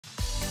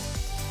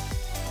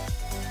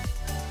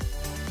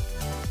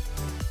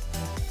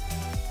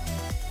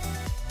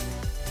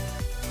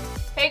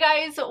Hey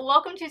guys,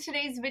 welcome to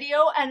today's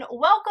video and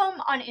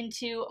welcome on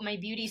into my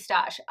beauty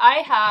stash. I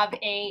have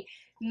a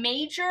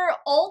major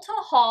Ulta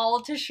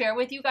haul to share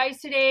with you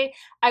guys today.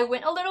 I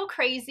went a little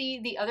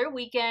crazy the other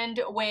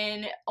weekend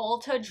when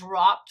Ulta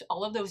dropped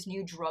all of those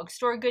new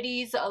drugstore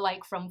goodies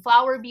like from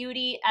Flower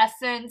Beauty,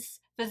 Essence,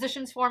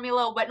 Physicians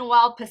Formula, Wet n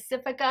Wild,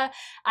 Pacifica.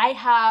 I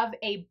have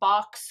a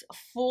box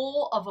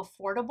full of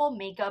affordable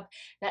makeup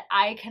that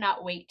I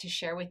cannot wait to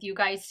share with you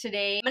guys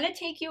today. I'm gonna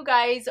take you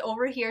guys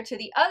over here to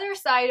the other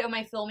side of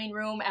my filming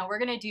room and we're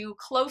gonna do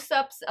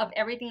close-ups of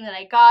everything that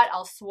I got.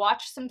 I'll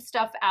swatch some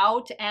stuff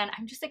out and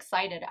I'm just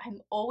excited. I'm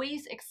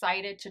always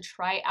excited to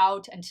try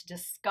out and to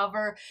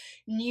discover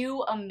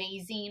new,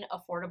 amazing,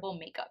 affordable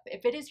makeup.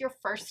 If it is your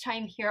first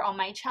time here on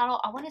my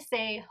channel, I wanna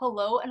say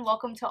hello and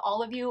welcome to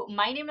all of you.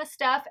 My name is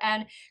Steph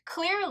and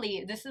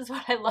clearly this is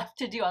what I love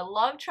to do. I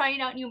love trying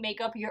out new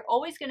makeup. You're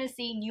always going to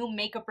see new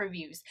makeup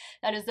reviews.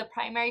 That is the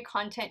primary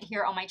content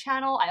here on my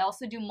channel. I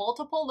also do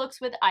multiple looks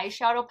with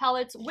eyeshadow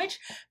palettes, which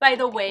by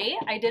the way,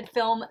 I did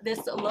film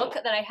this look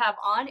that I have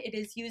on. It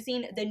is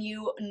using the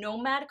new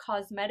Nomad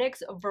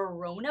Cosmetics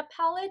Verona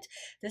palette.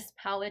 This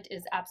palette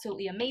is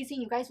absolutely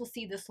amazing. You guys will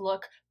see this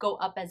look go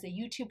up as a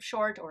YouTube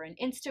short or an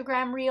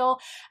Instagram reel.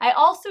 I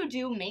also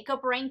do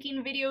makeup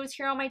ranking videos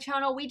here on my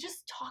channel. We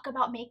just talk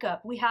about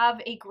makeup. We have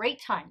a great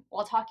time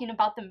while talking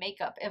about the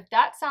makeup. If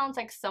that sounds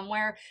like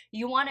somewhere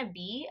you want to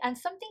be and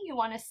something you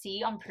want to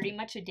see on pretty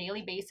much a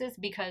daily basis,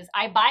 because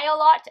I buy a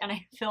lot and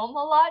I film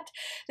a lot,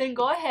 then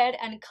go ahead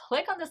and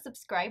click on the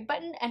subscribe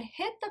button and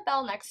hit the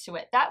bell next to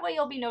it. That way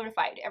you'll be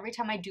notified every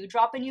time I do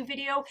drop a new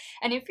video.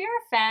 And if you're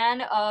a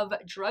fan of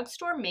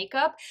drugstore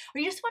makeup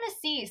or you just want to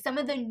see some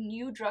of the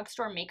new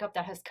drugstore makeup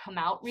that has come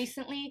out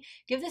recently,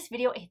 give this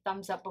video a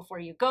thumbs up before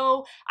you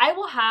go. I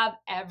will have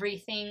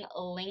everything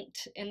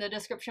linked in the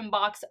description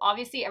box.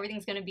 Obviously, everything's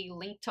going to be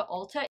linked to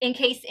Ulta. In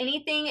case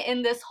anything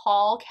in this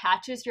haul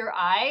catches your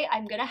eye,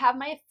 I'm going to have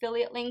my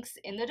affiliate links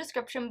in the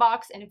description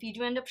box. And if you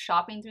do end up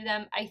shopping through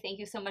them, I thank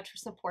you so much for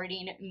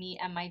supporting me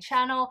and my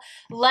channel.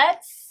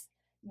 Let's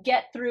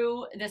get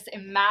through this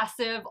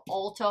massive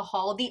Ulta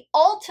haul, the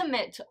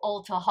ultimate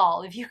Ulta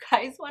haul. If you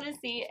guys want to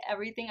see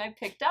everything I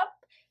picked up,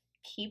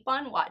 keep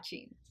on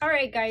watching. All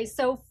right guys,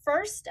 so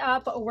first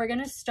up we're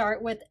gonna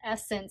start with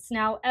Essence.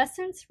 Now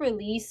Essence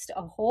released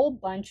a whole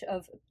bunch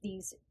of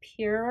these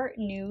pure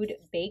nude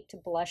baked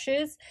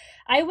blushes.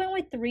 I went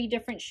with 3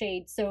 different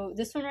shades. So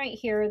this one right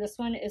here, this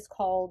one is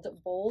called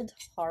Bold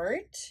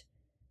Heart.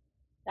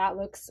 That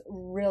looks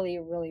really,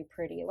 really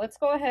pretty. Let's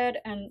go ahead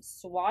and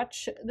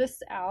swatch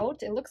this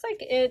out. It looks like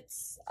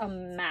it's a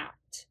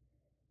matte.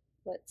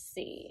 Let's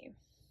see.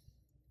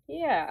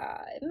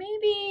 Yeah,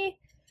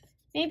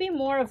 maybe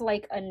more of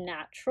like a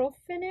natural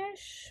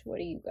finish. What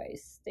do you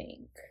guys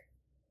think?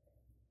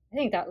 I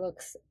think that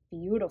looks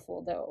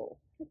beautiful though.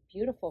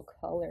 Beautiful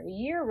color,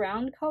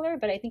 year-round color,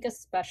 but I think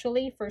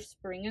especially for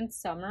spring and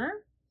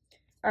summer.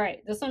 All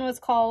right, this one was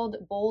called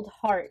Bold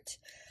Heart.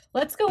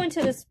 Let's go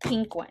into this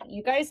pink one.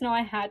 You guys know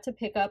I had to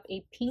pick up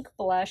a pink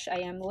blush. I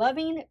am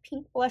loving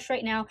pink blush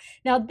right now.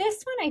 Now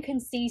this one I can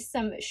see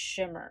some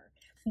shimmer.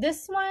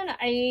 This one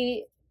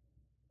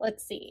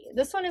let's see.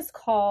 This one is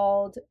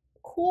called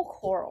Cool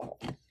Coral.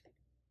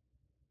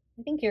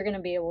 I think you're going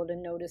to be able to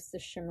notice the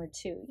shimmer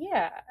too.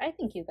 Yeah, I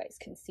think you guys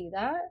can see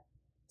that.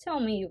 Tell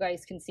me you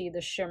guys can see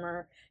the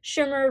shimmer.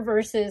 Shimmer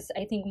versus,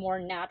 I think, more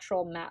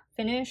natural matte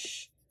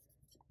finish.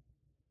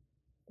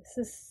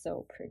 This is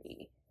so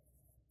pretty.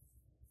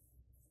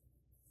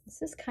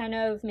 This is kind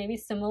of maybe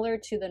similar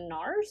to the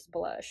NARS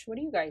blush. What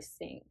do you guys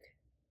think?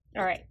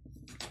 All right.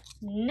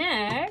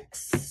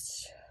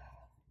 Next,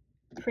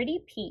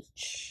 Pretty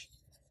Peach.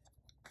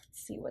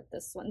 See what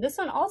this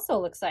one also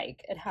looks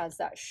like it has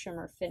that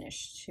shimmer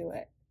finish to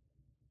it.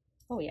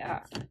 Oh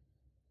yeah.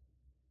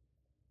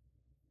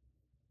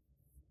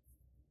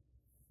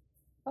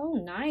 Oh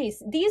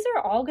nice. These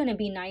are all going to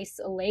be nice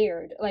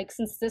layered, like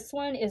since this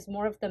one is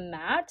more of the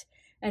matte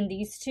and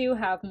these two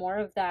have more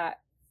of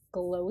that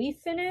glowy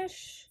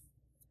finish.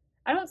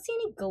 I don't see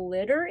any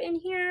glitter in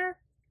here.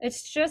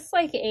 It's just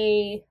like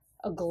a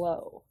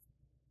glow.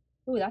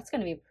 Ooh, that's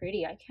going to be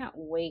pretty. I can't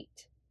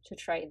wait to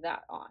try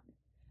that on.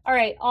 All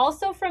right,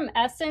 also from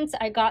Essence,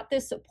 I got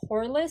this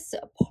Poreless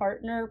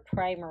Partner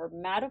Primer,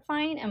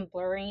 mattifying and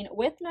blurring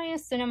with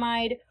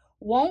niacinamide,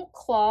 won't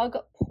clog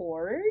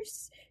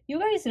pores. You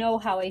guys know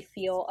how I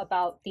feel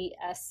about the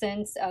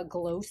Essence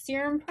Glow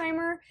Serum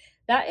Primer.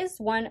 That is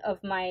one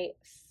of my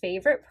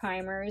favorite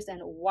primers,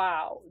 and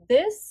wow,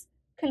 this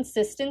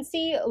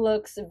consistency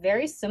looks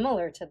very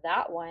similar to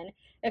that one,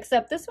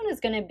 except this one is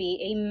going to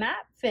be a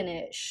matte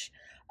finish.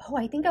 Oh,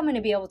 I think I'm going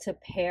to be able to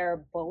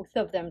pair both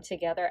of them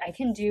together. I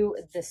can do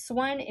this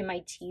one in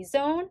my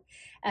T-zone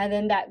and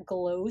then that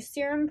Glow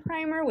Serum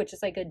Primer, which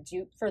is like a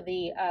dupe for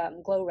the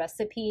Glow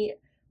Recipe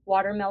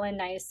Watermelon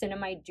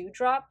Niacinamide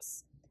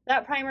Dewdrops.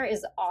 That primer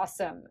is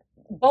awesome.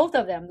 Both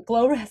of them,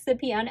 Glow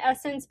Recipe and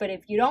Essence, but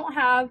if you don't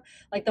have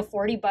like the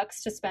 40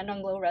 bucks to spend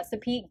on Glow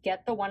Recipe,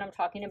 get the one I'm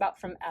talking about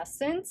from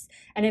Essence.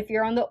 And if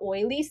you're on the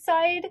oily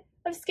side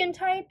of skin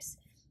types,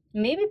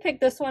 maybe pick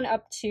this one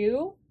up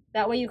too.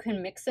 That way you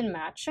can mix and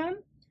match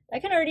them. I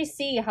can already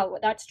see how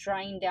that's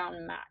drying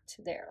down matte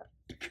there.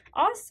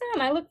 Awesome.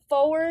 I look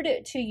forward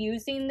to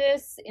using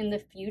this in the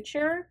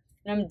future.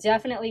 And I'm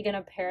definitely going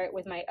to pair it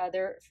with my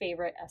other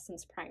favorite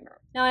Essence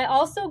primer. Now, I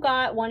also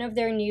got one of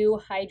their new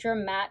Hydra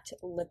matte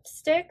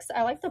lipsticks.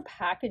 I like the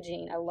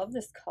packaging. I love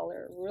this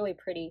color. Really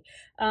pretty.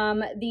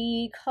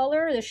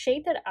 The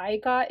shade that I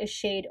got is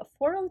shade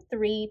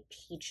 403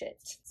 Peach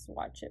It. Let's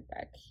watch it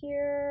back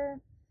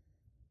here.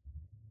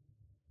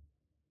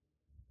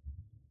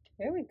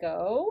 There we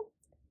go.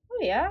 Oh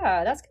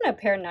yeah, that's going to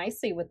pair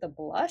nicely with the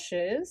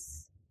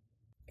blushes.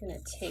 Gonna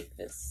take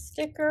this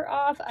sticker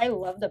off. I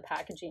love the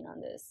packaging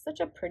on this. Such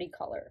a pretty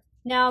color.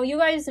 Now, you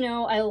guys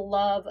know I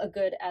love a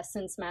good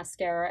Essence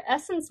mascara.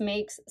 Essence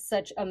makes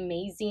such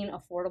amazing,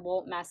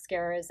 affordable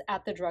mascaras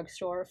at the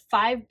drugstore.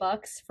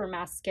 $5 for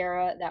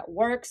mascara that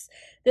works.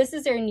 This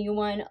is their new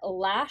one,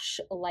 Lash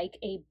Like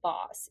a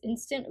Boss,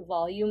 Instant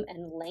Volume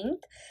and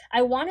Length.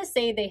 I want to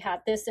say they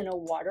had this in a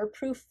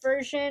waterproof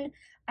version.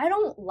 I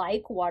don't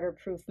like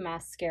waterproof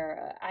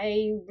mascara.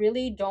 I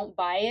really don't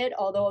buy it,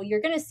 although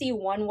you're going to see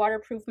one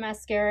waterproof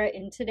mascara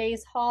in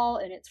today's haul,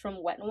 and it's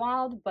from Wet n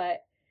Wild, but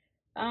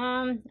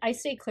I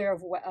stay clear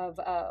of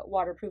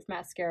waterproof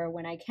mascara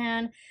when I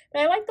can.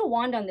 But I like the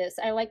wand on this.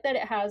 I like that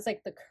it has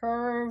like the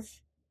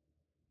curve.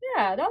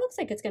 Yeah, that looks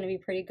like it's going to be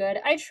pretty good.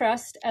 I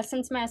trust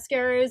Essence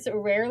mascaras.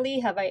 Rarely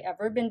have I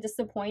ever been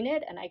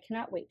disappointed, and I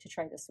cannot wait to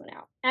try this one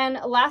out. And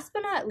last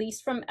but not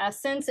least from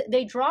Essence,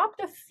 they dropped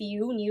a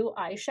few new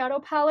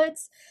eyeshadow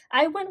palettes.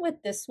 I went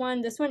with this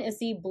one. This one is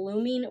the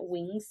Blooming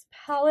Wings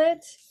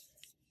palette.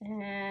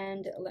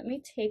 And let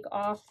me take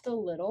off the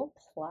little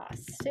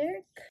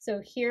plastic. So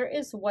here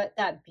is what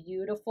that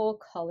beautiful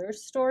color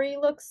story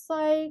looks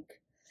like.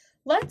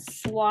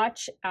 Let's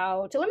swatch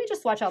out. Let me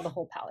just swatch out the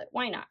whole palette.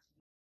 Why not?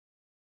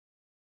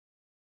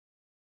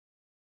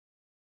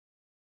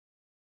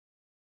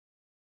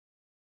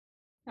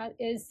 That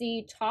is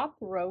the top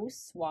row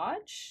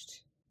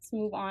swatched. Let's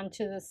move on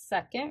to the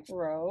second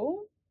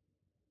row.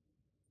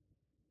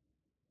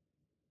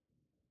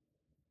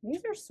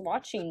 These are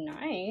swatching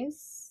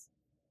nice.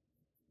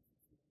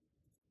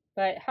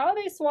 But how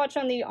they swatch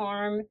on the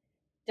arm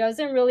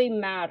doesn't really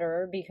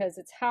matter because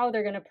it's how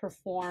they're going to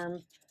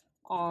perform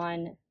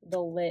on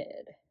the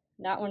lid.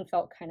 That one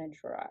felt kind of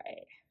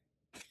dry.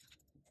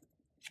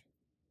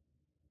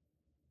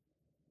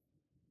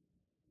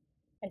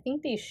 I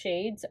think these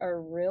shades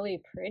are really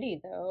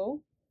pretty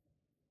though.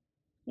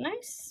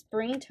 Nice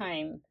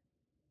springtime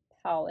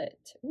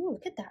palette. Ooh,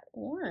 look at that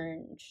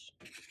orange.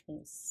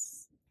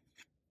 Nice.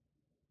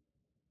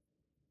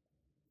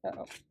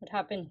 Uh-oh, what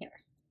happened here?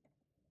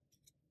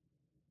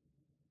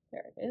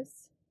 There it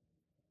is.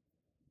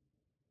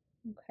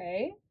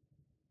 Okay,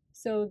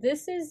 so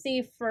this is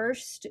the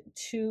first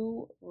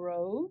two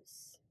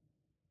rows.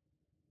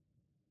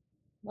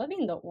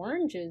 Loving the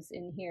oranges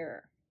in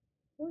here.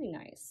 Really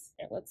nice.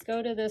 Okay, let's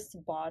go to this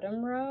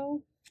bottom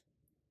row.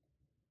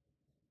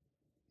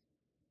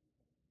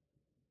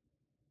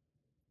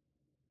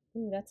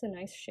 Ooh, that's a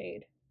nice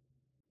shade.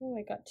 Oh,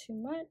 I got too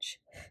much.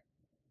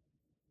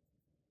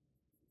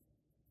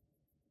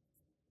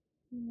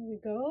 There we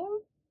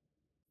go.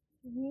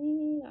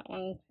 That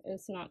one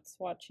is not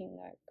swatching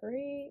that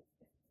great.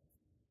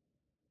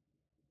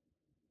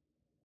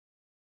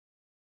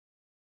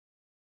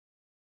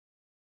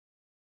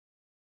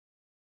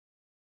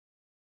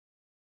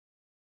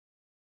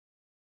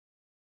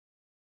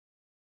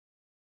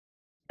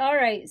 All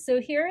right, so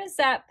here is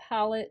that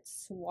palette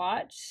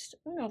swatched. I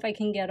don't know if I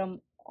can get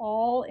them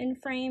all in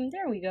frame.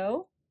 There we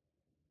go.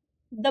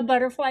 The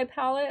butterfly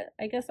palette,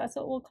 I guess that's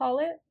what we'll call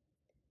it.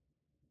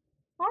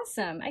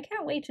 Awesome. I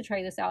can't wait to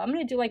try this out. I'm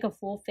going to do like a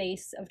full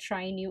face of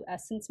trying new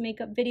Essence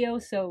makeup video,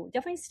 so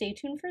definitely stay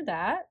tuned for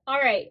that. All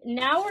right,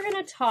 now we're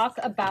going to talk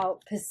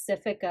about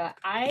Pacificia.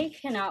 I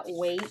cannot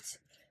wait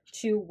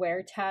to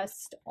wear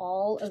test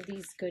all of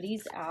these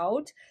goodies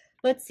out.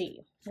 Let's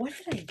see. What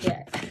did I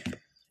get?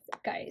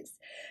 Guys,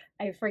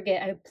 I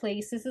forget. I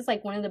placed, this is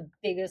like one of the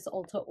biggest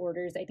Ulta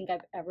orders I think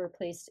I've ever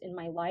placed in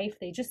my life.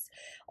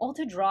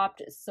 Ulta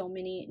dropped so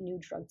many new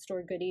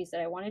drugstore goodies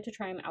that I wanted to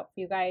try them out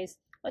for you guys.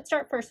 Let's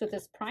start first with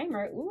this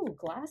primer. Ooh,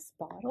 glass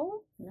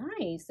bottle.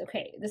 Nice.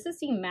 Okay, this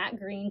is the Matte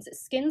Greens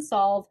Skin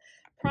Solve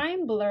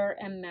Prime, Blur,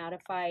 and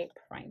Mattify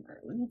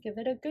Primer. Let me give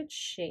it a good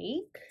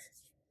shake.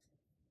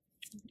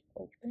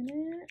 Open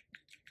it.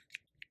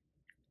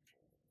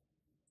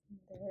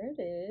 There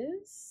it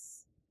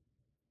is.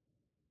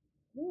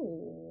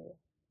 Ooh.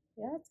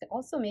 Yeah, it's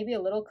also maybe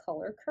a little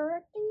color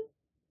correcting.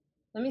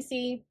 Let me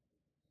see.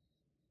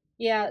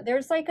 Yeah,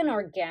 there's like an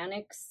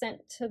organic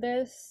scent to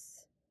this.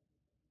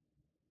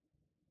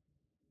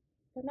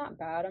 But not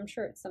bad. I'm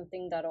sure it's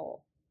something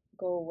that'll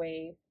go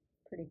away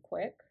pretty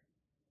quick.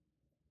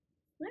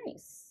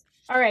 Nice.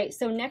 All right,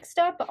 so next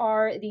up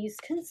are these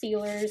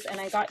concealers, and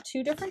I got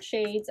two different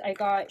shades. I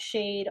got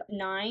shade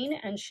 9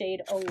 and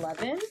shade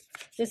 11.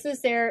 This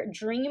is their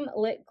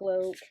DreamLit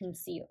Glow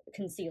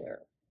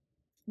Concealer.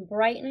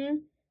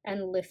 Brighten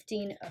and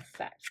Lifting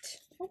Effect.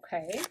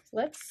 Okay,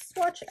 let's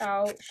swatch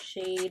out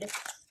shade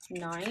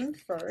 9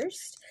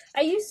 first.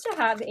 I used to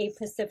have a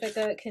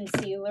Pacifica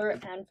concealer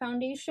and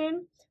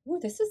foundation. Ooh,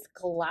 this is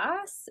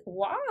glass.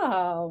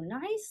 Wow,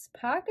 nice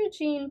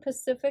packaging,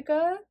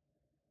 Pacifica.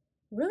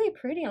 Really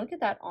pretty. Look at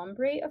that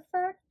ombre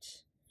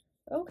effect.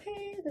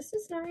 Okay, this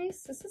is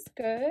nice. This is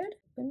good.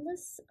 Open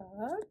this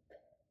up.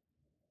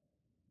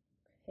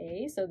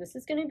 Okay, so this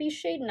is going to be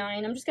shade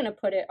 9. I'm just going to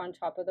put it on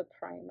top of the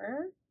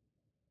primer.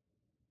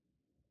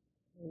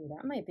 Ooh,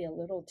 that might be a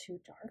little too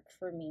dark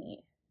for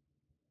me.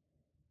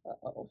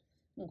 Uh-oh.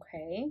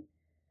 Okay.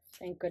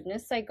 Thank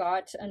goodness I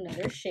got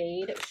another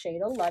shade.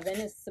 Shade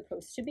 11 is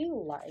supposed to be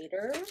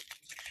lighter.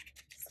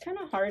 It's kind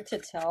of hard to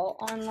tell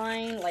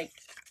online. Like,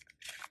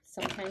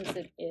 sometimes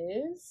it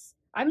is.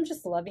 I'm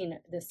just loving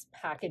this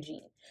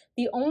packaging.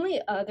 The only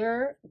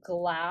other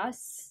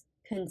glass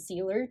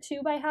concealer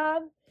tube I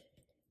have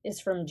is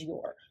from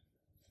Dior.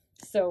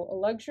 So a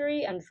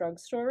luxury and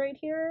drugstore right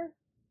here.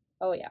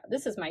 Oh yeah,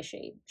 this is my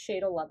shade,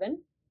 shade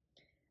 11.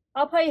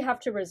 I'll probably have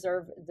to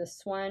reserve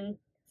this one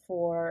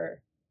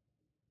for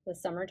the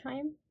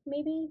summertime,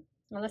 maybe,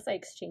 unless I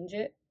exchange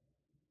it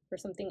for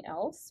something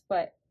else.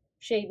 But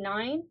shade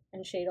 9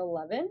 and shade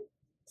 11,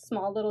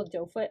 small little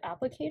doe foot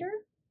applicator.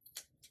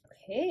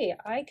 Okay,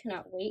 I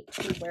cannot wait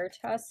to wear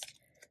test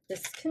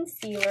this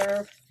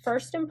concealer.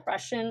 First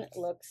impression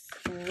looks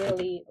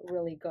really,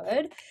 really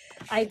good.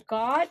 I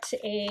got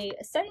a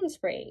setting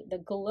spray, the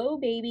Glow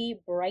Baby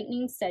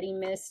Brightening Setting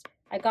Mist.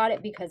 I got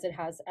it because it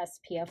has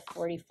SPF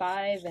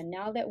 45, and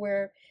now that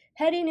we're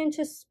heading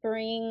into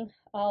spring,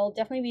 I'll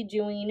definitely be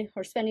doing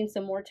or spending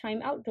some more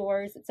time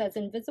outdoors. It says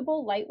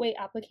invisible lightweight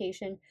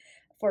application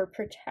for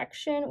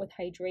protection with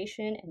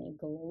hydration and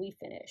a glowy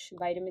finish.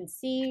 Vitamin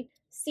C,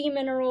 sea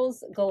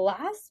minerals,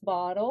 glass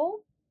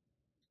bottle.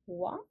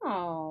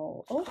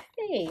 Wow,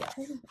 okay,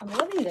 I'm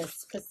loving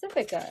this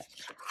Pacifica.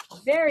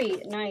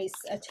 Very nice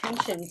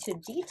attention to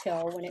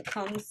detail when it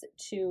comes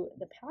to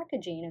the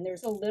packaging, and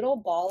there's a little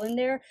ball in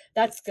there.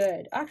 That's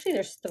good. Actually,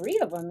 there's 3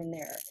 of them in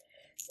there.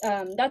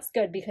 That's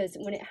good because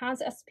when it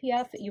has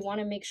SPF, you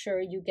want to make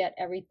sure you get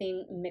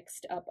everything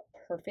mixed up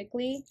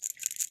perfectly.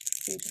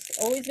 So you're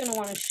just always going to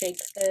want to shake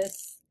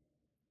this,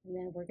 and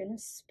then we're going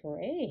to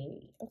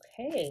spray.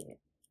 Okay,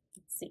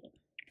 let's see.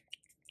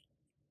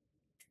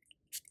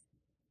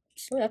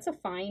 Oh, that's a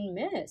fine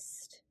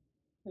mist.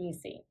 Let me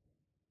see.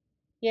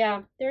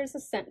 Yeah, there's a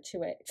scent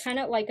to it. Kind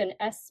of like an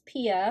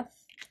SPF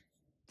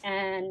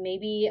and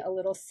maybe a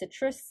little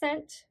citrus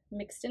scent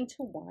mixed into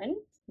one.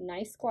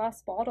 Nice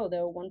glass bottle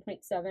though,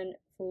 1.7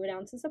 fluid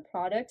ounces of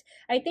product.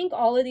 I think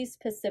all of these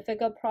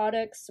Pacifica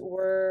products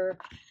were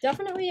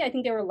definitely, I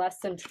think they were less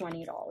than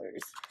 $20.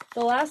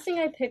 The last thing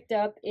I picked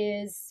up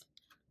is,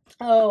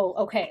 oh,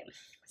 okay.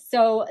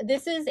 So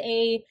this is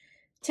a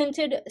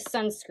tinted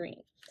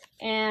sunscreen.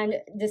 And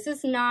this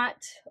is not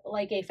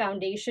like a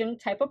foundation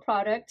type of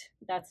product.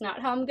 That's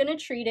not how I'm going to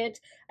treat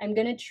it. I'm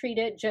going to treat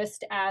it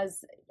just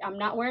as, I'm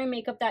not wearing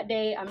makeup that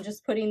day. I'm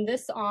just putting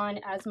this on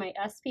as my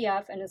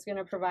SPF, and it's going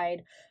to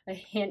provide a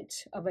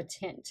hint of a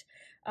tint.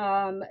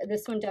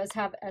 This one does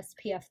have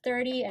SPF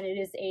 30, and it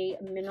is a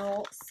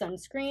mineral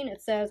sunscreen.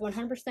 It says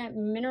 100%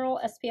 mineral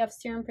SPF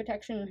serum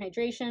protection and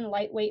hydration,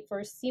 lightweight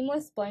for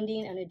seamless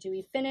blending and a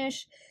dewy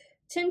finish.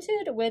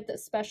 Tinted with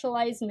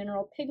specialized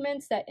mineral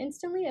pigments that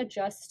instantly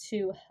adjust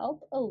to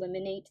help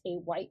eliminate a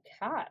white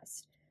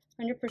cast.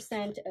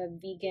 100%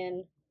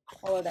 vegan,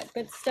 all of that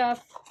good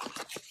stuff.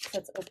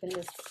 Let's open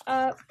this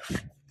up.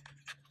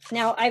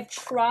 Now, I've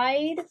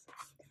tried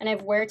and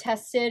I've wear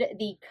tested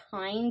the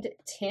Kind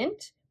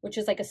Tint, which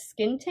is like a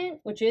skin tint,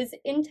 which is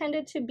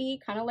intended to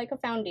be kind of like a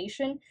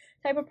foundation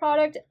type of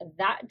product.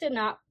 That did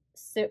not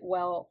sit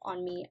well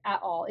on me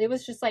at all. It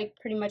was just like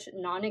pretty much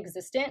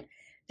non-existent.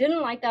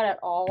 Didn't like that at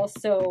all,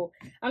 so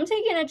I'm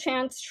taking a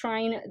chance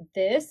trying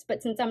this,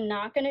 but since I'm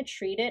not going to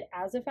treat it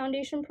as a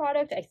foundation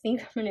product, I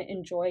think I'm going to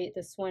enjoy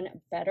this one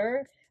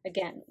better.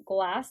 Again,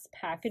 glass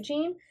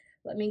packaging.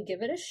 Let me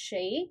give it a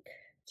shake,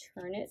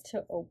 turn it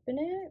to open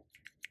it.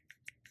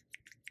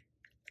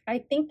 I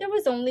think there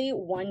was only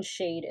one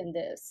shade in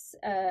this.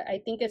 I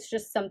think it's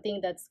just something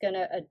that's going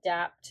to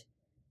adapt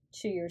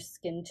to your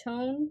skin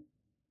tone.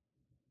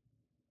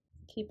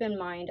 Keep in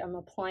mind, I'm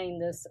applying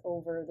this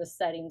over the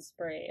setting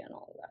spray and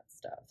all that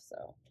stuff.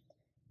 So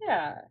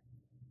yeah,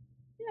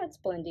 it's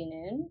blending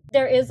in.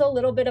 There is a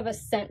little bit of a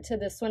scent to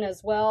this one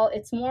as well.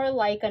 It's more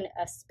like an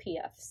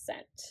SPF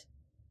scent.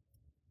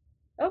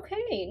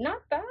 Okay,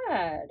 not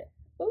bad.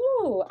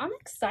 Ooh, I'm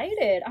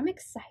excited. I'm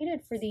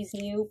excited for these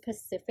new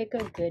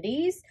Pacifica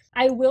goodies.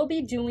 I will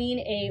be doing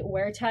a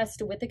wear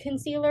test with the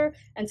concealer,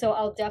 and so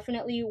I'll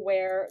definitely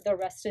wear the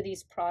rest of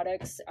these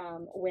products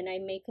when I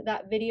make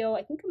that video.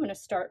 I think I'm going to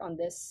start on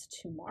this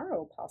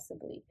tomorrow,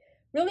 possibly.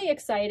 Really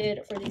excited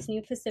for these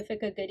new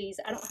Pacifica goodies.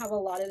 I don't have a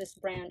lot of this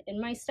brand in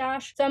my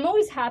stash, so I'm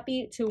always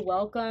happy to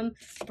welcome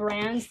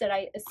brands that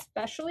I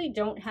especially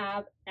don't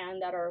have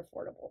and that are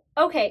affordable.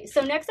 Okay,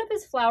 so next up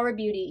is Flower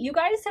Beauty. You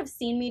guys have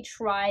seen me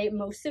try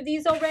most of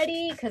these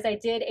already because I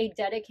did a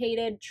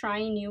dedicated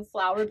trying new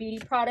Flower Beauty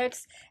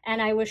products,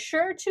 and I was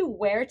sure to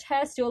wear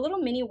test, do a little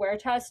mini wear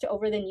test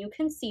over the new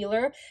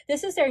concealer.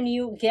 This is their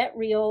new Get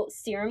Real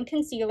Serum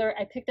Concealer.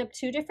 I picked up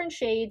 2 different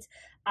shades,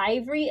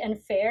 Ivory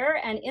and Fair,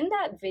 and in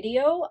that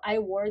video, I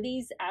wore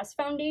these as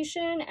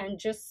foundation, and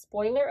just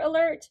spoiler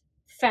alert,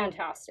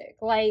 fantastic.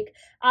 Like,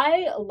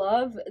 I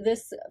love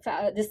this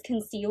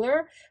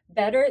concealer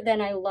better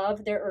than I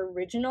love their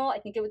original. I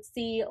think it was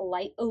the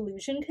Light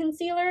Illusion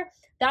concealer.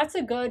 That's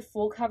a good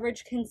full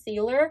coverage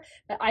concealer,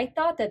 but I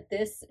thought that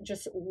this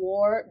just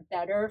wore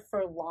better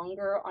for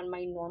longer on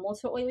my normal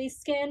to oily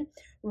skin.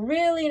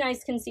 Really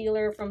nice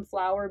concealer from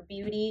Flower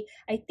Beauty.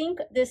 I think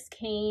this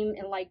came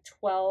in like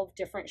 12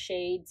 different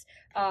shades.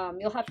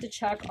 You'll have to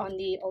check on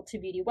the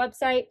Ulta Beauty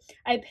website.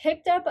 I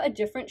picked up a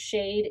different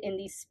shade in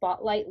the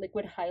Spotlight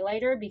Liquid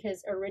Highlighter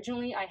because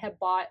originally I had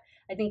bought,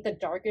 I think, the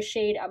darkest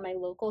shade at my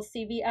local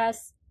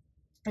CVS.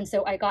 And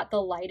so I got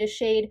the lightest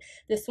shade.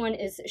 This one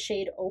is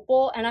shade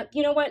Opal. And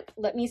you know what?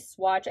 Let me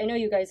swatch. I know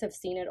you guys have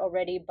seen it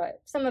already,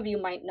 but some of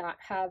you might not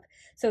have.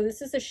 So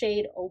this is the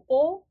shade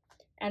Opal.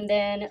 And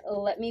then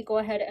let me go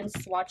ahead and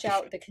swatch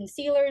out the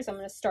concealers. I'm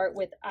going to start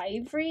with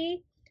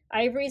Ivory.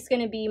 Ivory is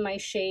going to be my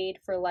shade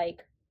for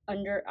like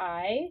under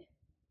eye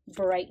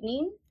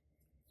brightening.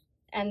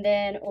 And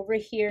then over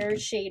here,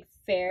 shade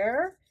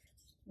Fair.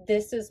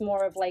 This is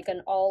more of like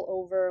an all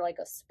over, like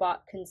a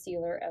spot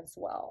concealer as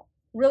well.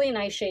 Really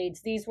nice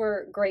shades. These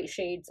were great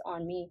shades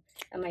on me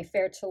and my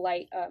fair to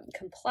light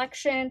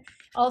complexion.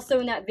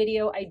 Also in that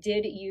video, I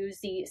did use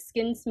the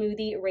Skin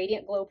Smoothie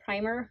Radiant Glow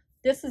Primer.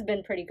 This has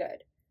been pretty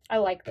good. I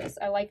like this.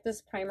 I like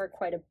this primer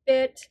quite a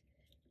bit.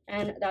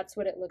 And that's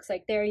what it looks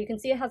like there. You can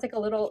see it has like a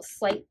little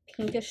slight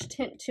pinkish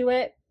tint to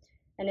it.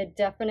 And it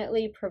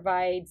definitely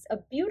provides a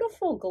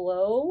beautiful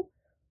glow.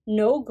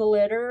 No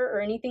glitter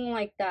or anything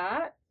like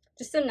that.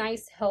 Just a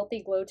nice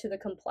healthy glow to the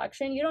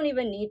complexion. You don't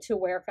even need to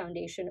wear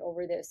foundation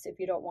over this if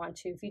you don't want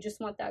to. If you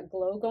just want that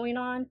glow going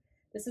on,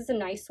 this is a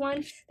nice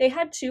one. They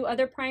had 2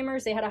 other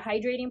primers. They had a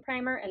hydrating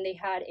primer and they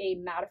had a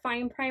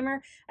mattifying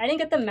primer. I didn't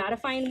get the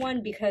mattifying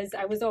one because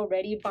I was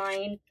already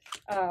buying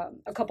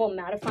a couple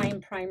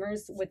mattifying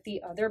primers with the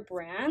other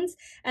brands.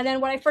 And then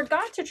what I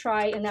forgot to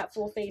try in that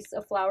full face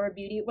of Flower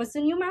Beauty was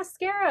the new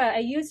mascara. I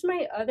used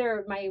my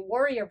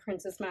Warrior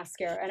Princess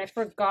mascara and I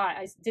forgot.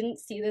 I didn't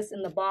see this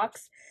in the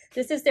box.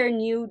 This is their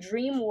new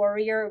Dream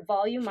Warrior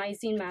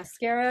Volumizing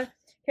Mascara.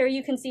 Here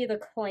you can see the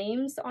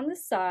claims on the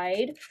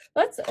side.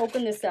 Let's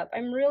open this up.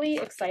 I'm really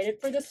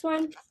excited for this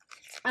one.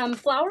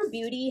 Flower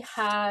Beauty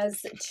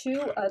has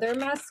 2 other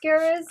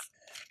mascaras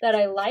that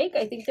I like.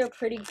 I think they're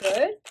pretty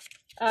good.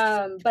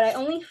 But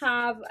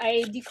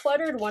I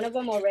decluttered one of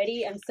them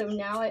already, and so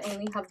now I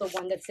only have the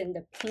one that's in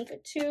the pink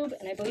tube,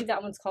 and I believe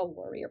that one's called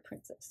Warrior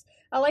Princess.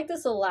 I like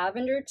this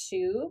lavender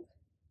tube,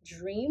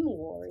 Dream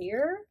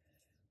Warrior.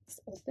 Let's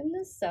open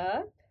this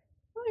up.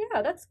 Oh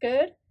yeah, that's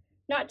good.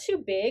 Not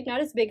too big, not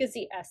as big as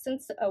the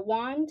Essence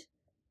wand.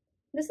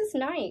 This is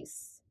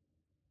nice.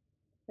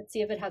 Let's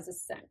see if it has a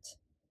scent.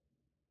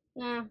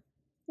 Nah,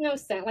 no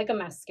scent, like a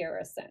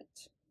mascara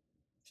scent.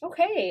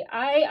 Okay,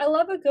 I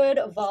love a good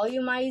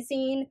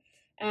volumizing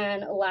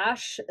and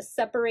lash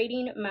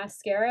separating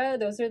mascara.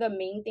 Those are the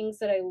main things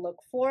that I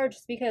look for,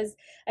 just because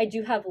I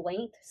do have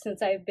length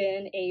since I've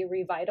been a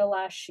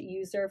Revitalash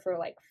user for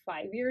like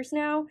 5 years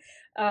now.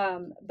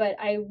 But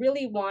I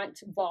really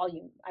want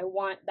volume. I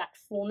want that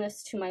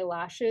fullness to my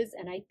lashes,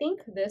 and I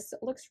think this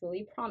looks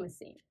really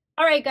promising.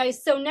 All right,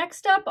 guys, so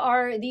next up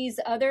are these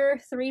other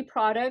 3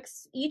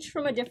 products, each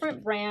from a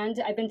different brand.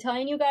 I've been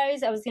telling you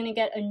guys I was going to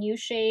get a new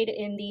shade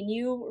in the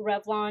new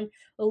Revlon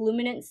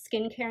Illuminant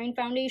Skin Caring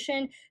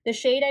Foundation. The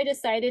shade I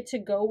decided to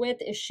go with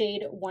is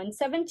shade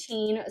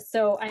 117,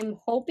 so I'm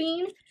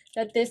hoping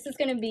that this is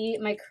going to be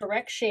my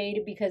correct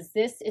shade because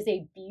this is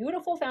a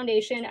beautiful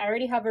foundation. I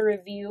already have a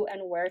review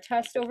and wear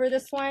test over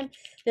this one.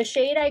 The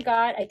shade I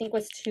got, I think,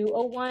 was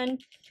 201.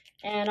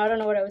 And I don't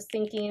know what I was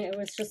thinking. It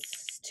was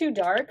just too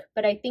dark,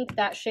 but I think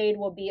that shade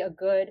will be a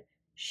good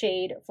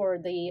shade for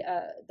the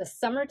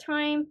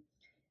summertime.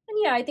 And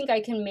yeah, I think I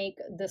can make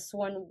this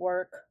one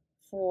work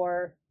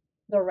for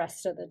the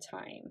rest of the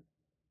time.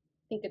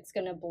 I think it's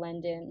gonna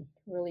blend in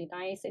really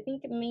nice. I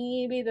think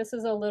maybe this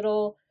is a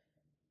little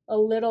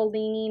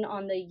leaning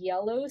on the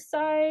yellow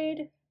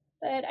side.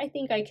 But I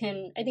think I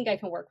can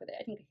work with it.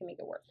 I think I can make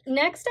it work.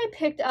 Next, I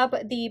picked up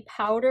the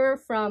powder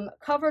from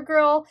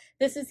Covergirl.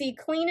 This is the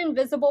Clean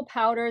Invisible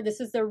powder. This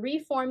is the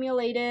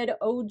reformulated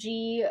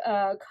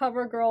OG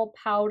Covergirl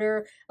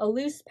powder, a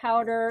loose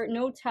powder,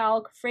 no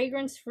talc,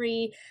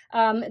 fragrance-free.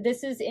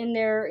 This is in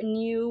their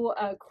new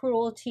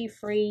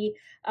cruelty-free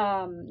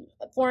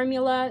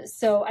formula.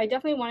 So I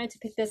definitely wanted to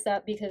pick this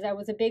up because I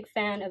was a big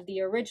fan of the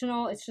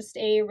original. It's just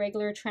a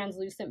regular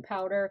translucent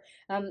powder.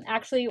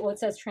 Actually, well, it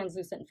says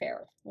translucent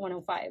fair.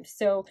 105.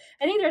 So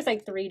I think there's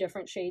like 3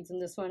 different shades in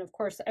this one. Of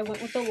course, I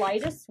went with the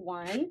lightest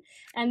one.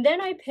 And then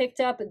I picked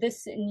up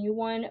this new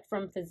one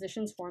from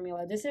Physicians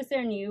Formula. This is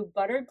their new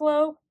Butter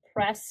Glow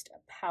pressed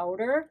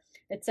powder.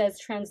 It says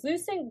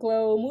translucent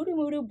glow, Mudu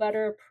Mudu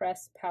butter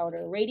pressed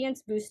powder,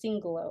 radiance boosting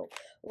glow.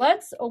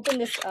 Let's open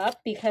this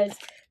up because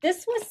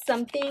this was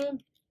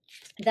something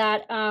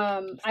that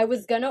I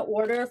was gonna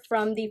order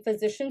from the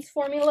Physicians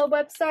Formula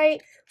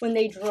website when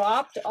they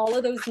dropped all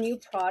of those new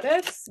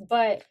products,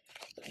 but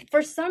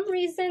for some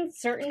reason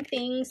certain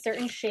things,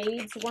 certain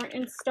shades weren't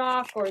in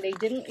stock, or they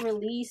didn't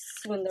release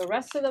when the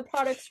rest of the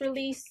products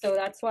released, so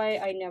that's why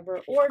I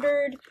never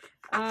ordered.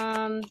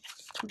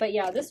 But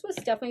yeah, this was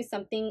definitely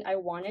something I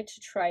wanted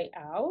to try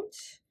out.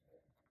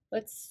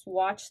 Let's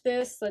swatch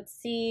this. Let's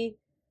see.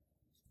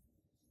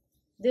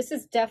 This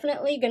is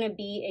definitely going to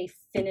be a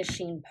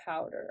finishing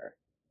powder.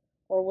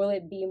 Or will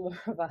it be more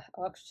of a,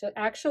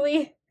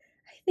 actually,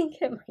 I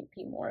think it might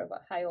be more of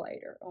a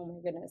highlighter. Oh my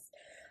goodness.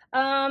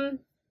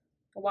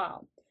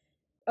 Wow.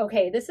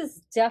 Okay, this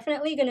is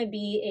definitely going to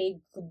be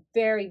a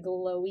very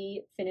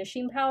glowy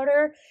finishing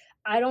powder.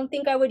 I don't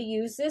think I would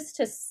use this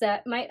to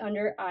set my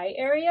under eye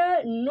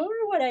area, nor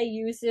would I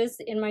use this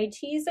in my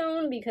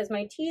T-zone because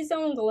my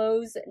T-zone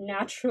glows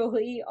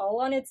naturally all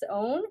on its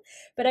own,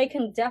 but I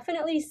can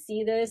definitely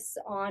see this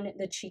on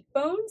the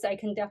cheekbones. I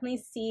can definitely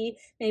see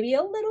maybe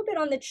a little bit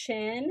on the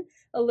chin,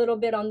 a little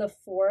bit on the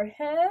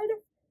forehead.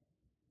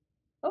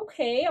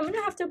 Okay, I'm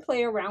gonna have to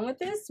play around with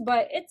this,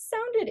 but it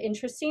sounded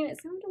interesting. It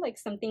sounded like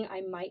something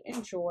I might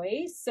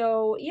enjoy.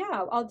 So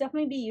yeah, I'll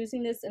definitely be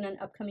using this in an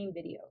upcoming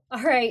video.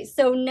 All right,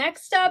 so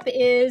next up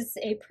is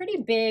a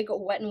pretty big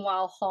Wet n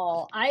Wild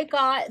haul. I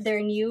got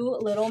their new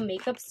little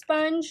makeup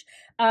sponge.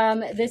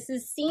 This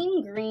is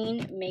Scene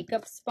Green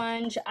makeup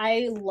sponge.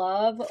 I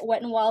love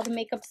Wet n Wild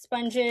makeup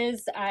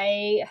sponges.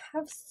 I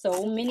have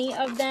so many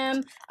of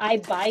them. I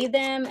buy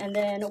them, and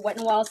then Wet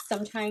n Wild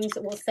sometimes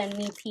will send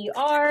me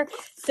PR.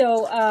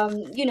 So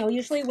you know,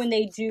 usually when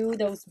they do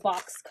those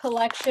box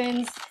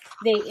collections,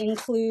 they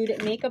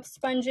include makeup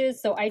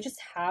sponges. So I just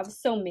have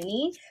so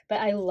many, but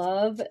I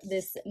love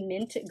this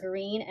mint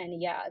green.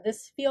 And yeah,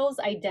 this feels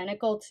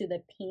identical to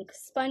the pink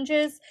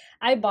sponges.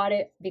 I bought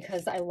it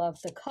because I love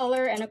the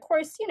color. And of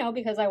course, you know,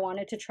 because I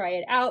wanted to try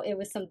it out. It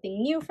was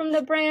something new from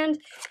the brand.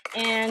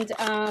 And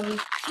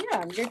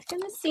yeah, you're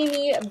going to see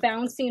me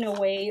bouncing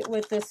away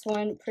with this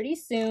one pretty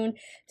soon.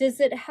 Does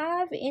it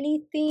have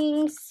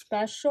anything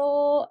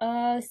special?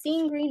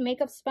 Scene Green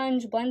makeup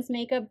sponge blends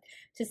makeup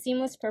to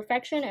seamless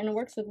perfection and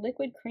works with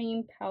liquid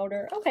cream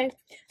powder. Okay,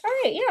 all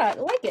right, yeah, I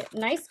like it.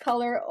 Nice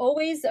color.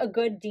 Always a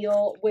good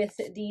deal with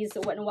these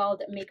Wet n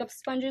Wild makeup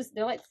sponges.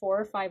 They're like $4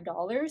 or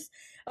 $5.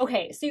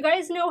 Okay, so you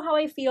guys know how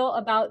I feel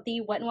about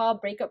the Wet n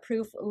Wild Breakup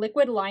Proof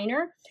liquid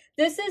liner.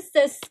 This is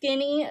the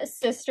skinny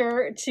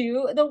sister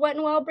to the Wet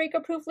n Wild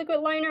Breakup Proof liquid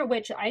liner,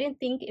 which I didn't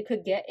think it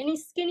could get any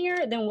skinnier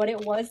than what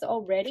it was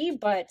already,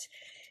 but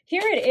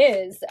here it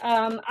is.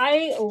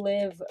 I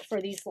live for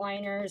these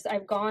liners.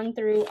 I've gone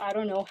through, I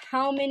don't know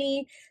how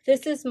many.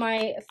 This is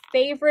my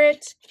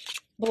favorite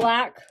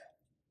black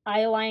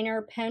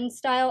eyeliner, pen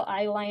style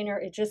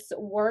eyeliner. It just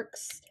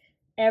works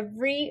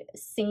every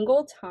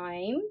single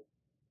time.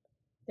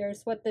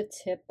 There's what the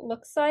tip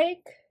looks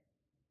like.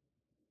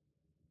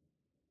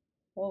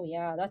 Oh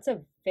yeah, that's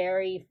a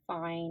very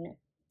fine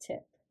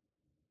tip.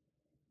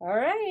 All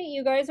right,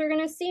 you guys are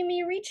gonna see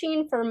me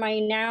reaching for my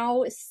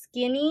now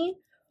skinny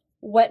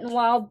Wet n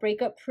Wild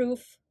Breakup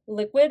Proof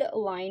liquid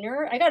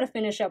liner. I gotta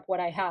finish up what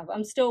I have.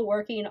 I'm still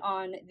working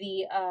on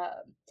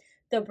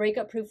the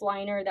Breakup Proof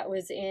liner that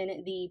was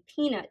in the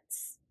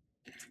Peanuts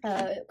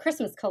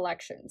Christmas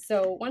collection.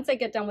 So once I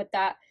get done with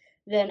that,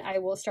 then I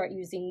will start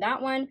using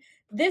that one.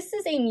 This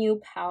is a new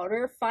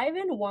powder,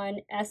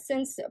 5-in-1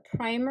 Essence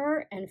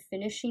Primer and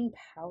Finishing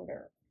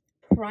Powder.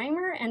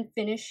 Primer and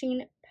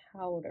Finishing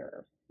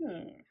Powder.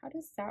 How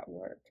does that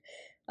work?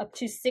 Up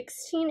to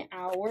 16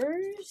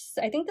 hours.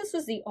 I think this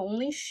was the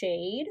only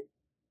shade.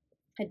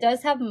 It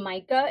does have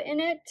mica in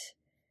it.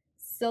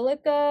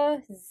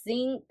 Silica,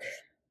 zinc.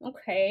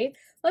 Okay,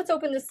 let's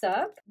open this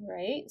up.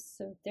 Right,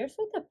 so there's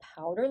what the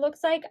powder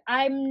looks like.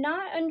 I'm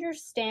not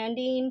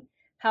understanding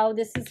how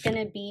this is going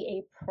to be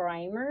a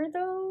primer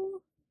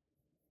though.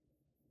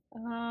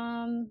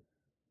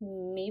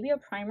 Maybe a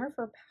primer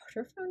for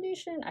powder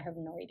foundation? I have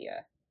no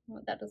idea.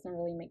 Well, that doesn't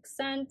really make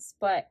sense,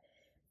 but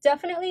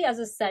definitely as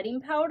a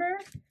setting powder,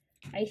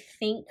 I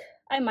think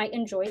I might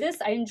enjoy this.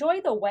 I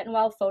enjoy the Wet n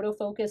Wild Photo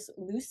Focus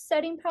loose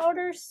setting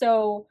powder,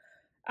 so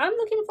I'm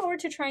looking forward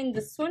to trying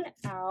this one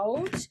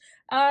out.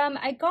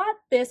 I got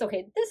this.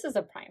 Okay, this is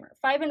a primer.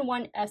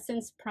 5-in-1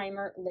 Essence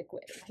Primer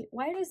Liquid.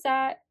 Why does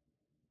that?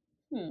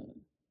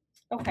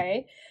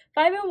 Okay,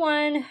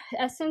 5-in-1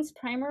 Essence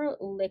Primer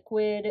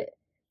Liquid.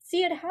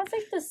 See, it has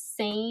like the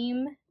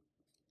same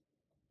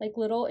like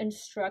little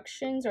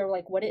instructions or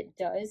like what it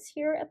does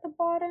here at the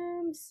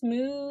bottom.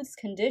 Smooths,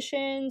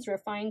 conditions,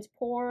 refines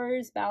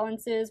pores,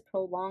 balances,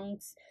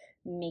 prolongs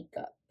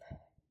makeup.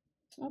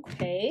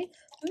 Okay,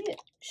 let me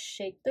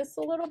shake this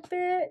a little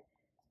bit.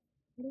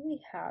 What do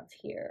we have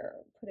here?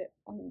 Put it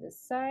on this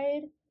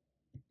side.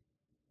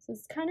 So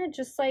it's kind of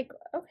just like,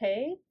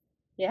 okay,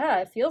 yeah,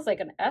 it feels like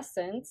an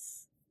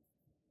essence.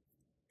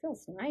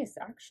 Feels nice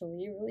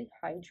actually, really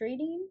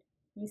hydrating.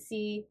 You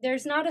see,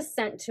 there's not a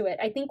scent to it.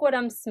 I think what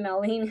I'm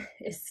smelling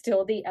is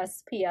still the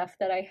SPF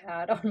that I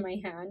had on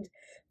my hand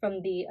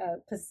from the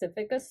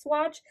Pacificia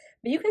swatch.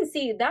 But you can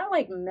see that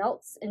like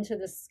melts into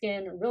the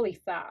skin really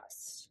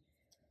fast.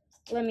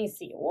 Let me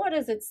see. What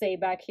does it say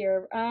back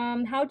here?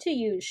 How to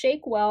use.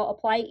 Shake well,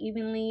 apply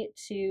evenly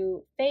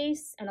to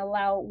face, and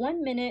allow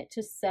 1 minute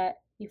to set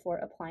before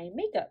applying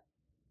makeup.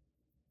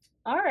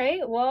 All right,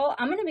 well,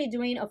 I'm going to be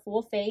doing a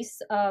full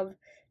face of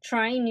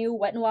trying new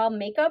Wet n Wild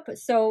makeup.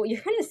 So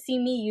you're going to see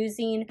me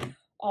using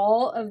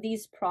all of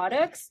these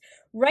products.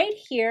 Right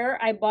here,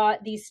 I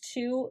bought these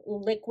 2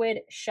 liquid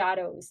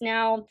shadows.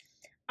 Now,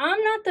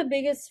 I'm not the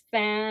biggest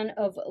fan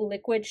of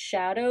liquid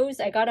shadows.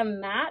 I got a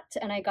matte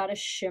and I got a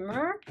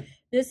shimmer.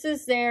 This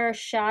is their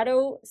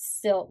Shadow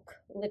Silk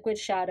liquid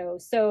shadow.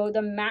 So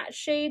the matte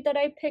shade that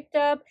I picked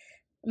up,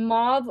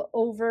 Mauve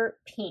over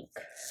Pink.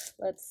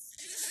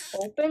 Let's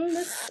open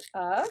this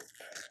up.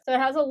 So it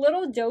has a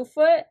little doe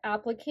foot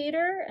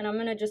applicator, and I'm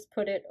going to just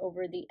put it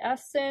over the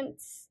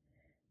essence.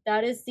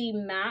 That is the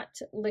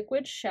matte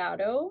liquid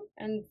shadow.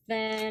 And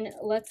then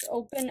let's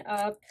open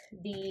up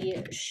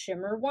the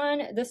shimmer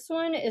one. This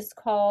one is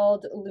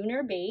called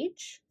Lunar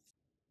Beige.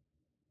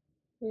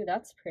 Ooh,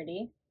 that's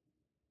pretty.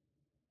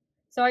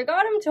 So I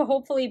got them to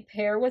hopefully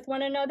pair with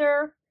one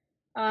another.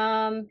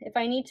 If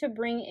I need to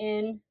bring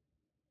in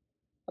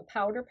a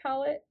powder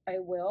palette, I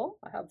will.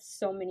 I have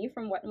so many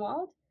from Wet n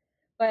Wild.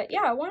 But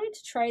yeah, I wanted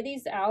to try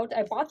these out.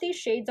 I bought these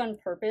shades on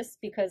purpose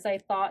because I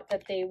thought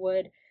that they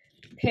would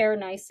pair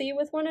nicely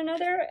with one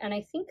another, and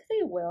I think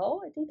they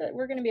will. I think that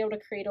we're going to be able to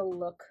create a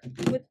look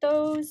with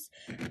those.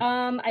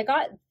 I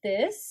got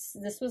this.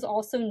 This was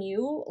also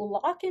new.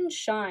 Lock and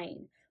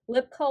Shine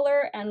lip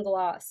color and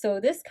gloss. So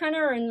this kind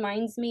of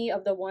reminds me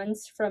of the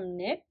ones from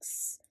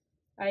NYX.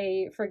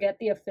 I forget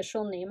the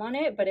official name on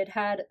it, but it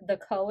had the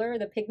color,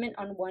 the pigment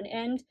on one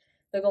end,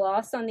 the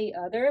gloss on the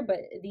other, but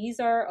these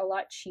are a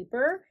lot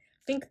cheaper.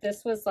 I think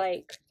this was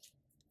like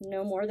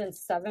no more than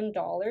 $7.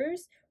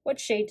 What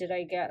shade did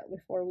I get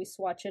before we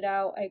swatch it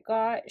out? I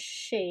got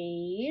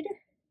shade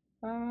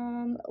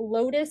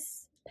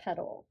Lotus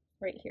Petal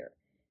right here.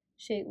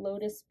 Shade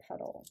Lotus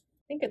Petal.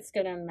 I think it's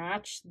gonna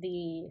match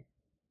the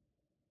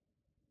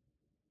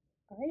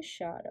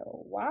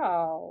eyeshadow.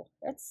 Wow,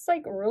 that's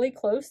like really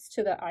close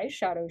to the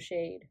eyeshadow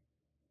shade.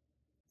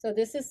 So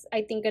this is,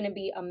 I think, going to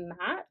be a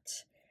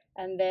matte,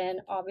 and then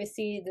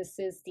obviously this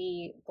is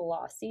the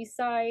glossy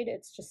side.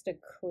 It's just a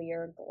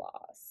clear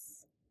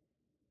gloss.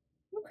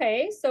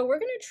 Okay, so we're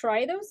going to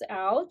try those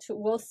out.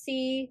 We'll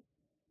see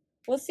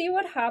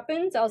what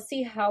happens. I'll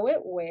see how it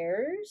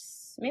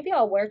wears. Maybe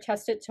I'll wear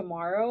test it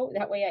tomorrow.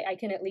 That way I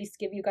can at least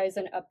give you guys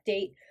an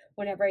update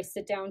whenever I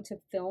sit down to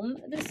film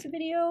this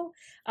video.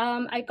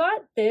 I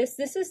got this.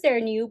 This is their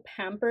new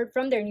Pampered,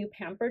 from their new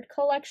Pampered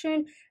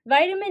collection,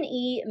 Vitamin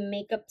E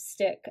Makeup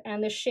Stick.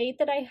 And the shade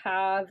that I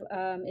have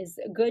is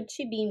Good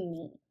to Be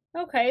Me.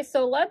 Okay,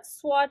 so let's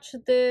swatch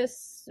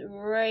this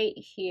right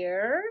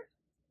here.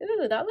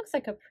 Ooh, that looks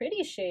like a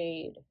pretty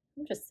shade.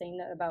 I'm just saying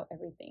that about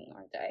everything,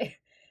 aren't I?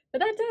 But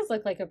that does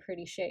look like a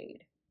pretty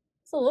shade.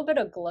 It's a little bit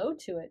of glow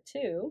to it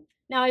too.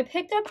 Now I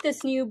picked up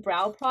this new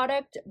brow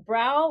product,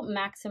 Brow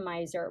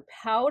Maximizer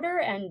Powder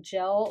and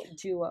Gel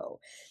Duo.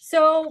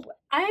 So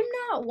I'm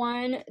not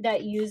one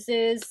that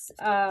uses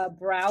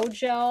brow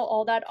gel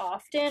all that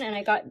often, and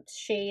I got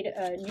shade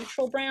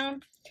Neutral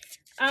Brown.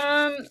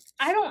 I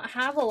don't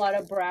have a lot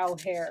of brow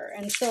hair,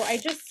 and so I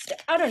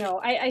don't know.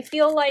 I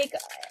feel like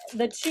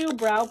the 2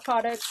 brow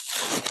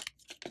products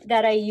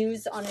that I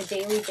use on a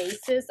daily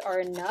basis are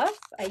enough.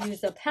 I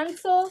use a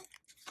pencil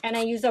and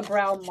I use a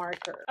brow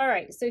marker. All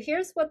right, so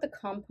here's what the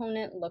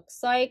component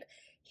looks like.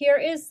 Here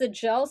is the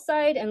gel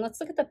side, and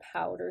let's look at the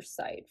powder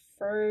side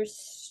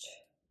first.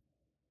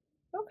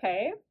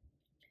 Okay,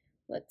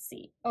 let's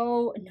see.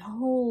 Oh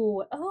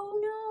no,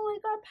 I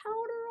got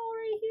powder all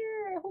right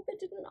here. I hope it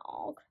didn't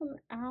all come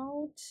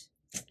out.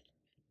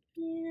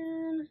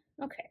 Man,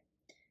 okay,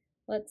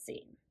 let's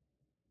see.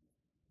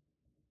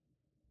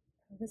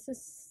 This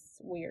is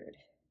weird.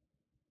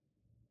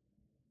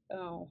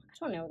 Oh, I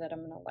don't know that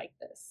I'm gonna like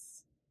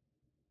this,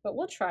 but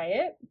we'll try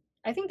it.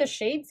 I think the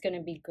shade's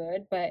gonna be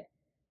good, but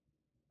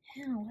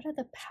yeah, what are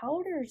the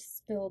powders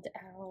spilled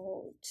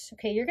out?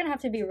 Okay, you're gonna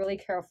have to be really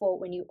careful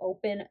when you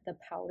open the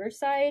powder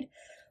side.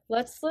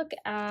 Let's look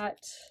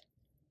at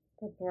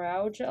the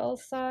brow gel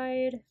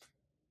side.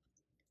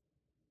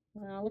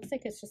 Looks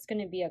like it's just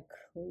gonna be a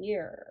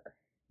clear.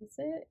 Is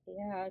it?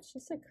 Yeah, it's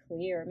just a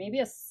clear. Maybe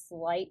a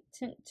slight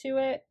tint to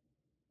it.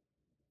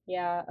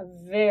 Yeah, a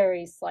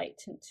very slight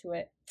tint to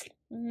it.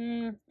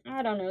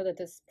 I don't know that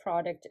this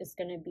product is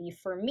going to be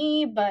for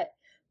me, but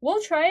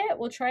we'll try it.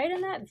 We'll try it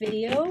in that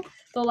video.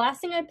 The last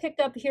thing I picked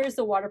up here is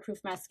the waterproof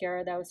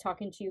mascara that I was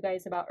talking to you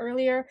guys about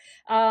earlier.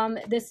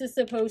 This is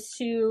supposed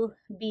to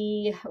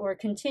be or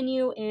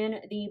continue in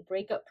the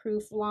Breakup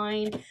Proof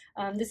line.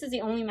 This is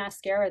the only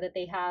mascara that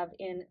they have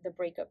in the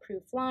Breakup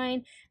Proof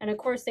line. And of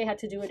course, they had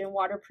to do it in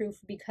waterproof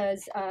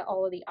because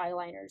all of the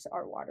eyeliners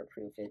are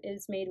waterproof. It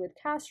is made with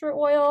castor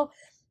oil.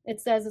 It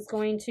says it's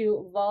going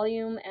to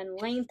volume and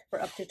length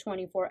for up to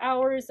 24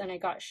 hours, and I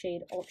got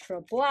shade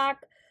Ultra Black.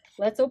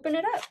 Let's open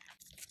it up.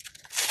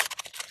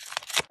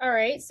 All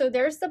right, so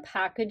there's the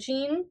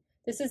packaging.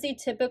 This is the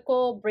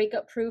typical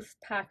breakup proof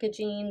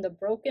packaging, the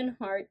broken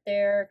heart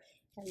there,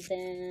 and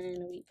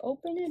then we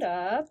open it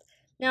up.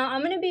 Now,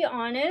 I'm going to be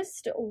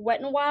honest,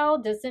 Wet n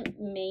Wild doesn't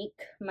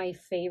make my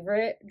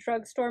favorite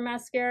drugstore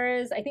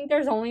mascaras. I think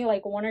there's only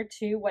like 1 or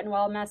 2 Wet n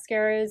Wild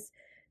mascaras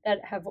that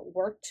have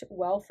worked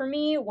well for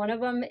me. One of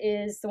them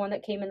is the one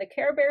that came in the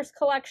Care Bears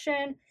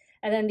collection,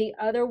 and then the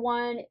other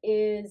one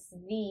is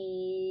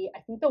I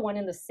think the one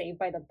in the Saved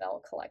by the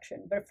Bell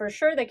collection. But for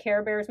sure, the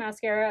Care Bears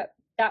mascara,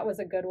 that was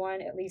a good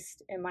one, at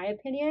least in my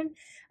opinion.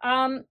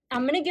 I'm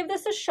gonna give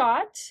this a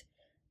shot.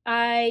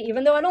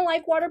 Even though I don't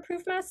like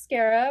waterproof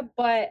mascara,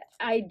 but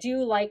I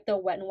do like the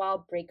Wet n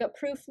Wild Breakup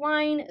Proof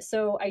line,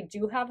 so I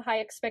do have high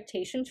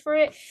expectations for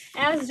it,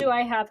 as do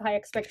I have high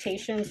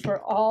expectations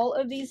for all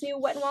of these new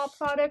Wet n Wild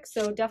products,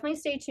 so definitely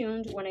stay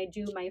tuned when I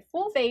do my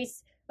full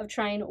face of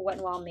trying Wet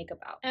n Wild makeup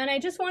out. And I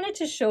just wanted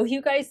to show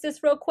you guys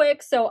this real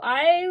quick. So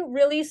I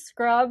really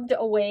scrubbed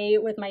away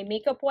with my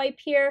makeup wipe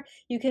here.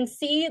 You can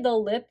see the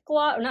lip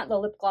gloss, or not the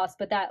lip gloss,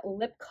 but that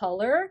lip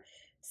color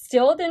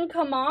still didn't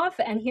come off.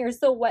 And here's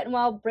the Wet n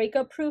Wild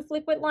Breakup Proof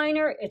liquid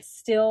liner. It's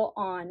still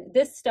on.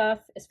 This stuff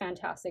is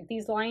fantastic.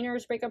 These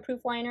liners, breakup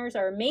proof liners,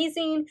 are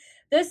amazing.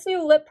 This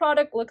new lip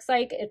product looks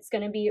like it's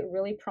going to be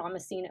really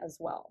promising as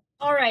well.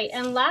 All right,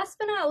 and last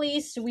but not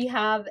least, we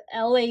have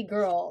LA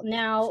Girl.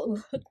 Now,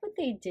 look what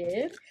they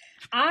did.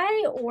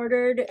 I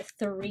ordered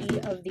 3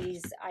 of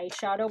these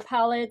eyeshadow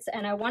palettes,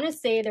 and I want to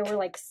say there were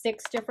like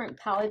 6 different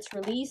palettes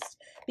released.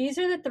 These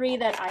are the 3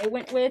 that I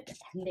went with,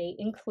 and they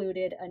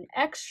included an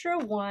extra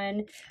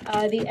one.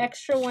 The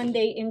extra one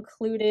they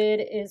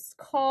included is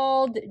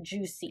called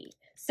Juicy.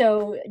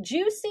 So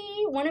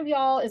Juicy, one of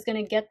y'all is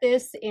going to get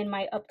this in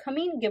my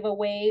upcoming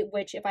giveaway,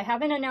 which if I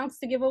haven't announced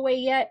the giveaway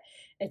yet,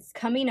 it's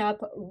coming up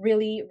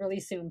really, really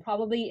soon,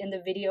 probably in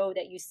the video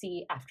that you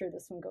see after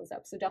this one goes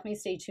up. So definitely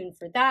stay tuned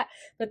for that.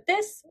 But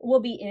this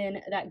will be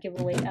in that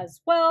giveaway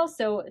as well.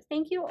 So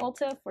thank you,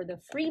 Ulta, for the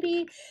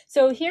freebie.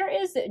 So here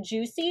is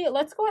Juicy.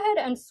 Let's go ahead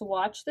and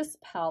swatch this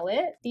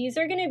palette. These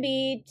are going to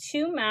be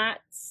 2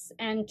 mattes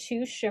and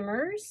 2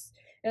 shimmers.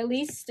 At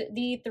least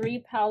the 3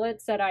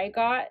 palettes that I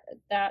got,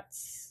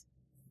 that's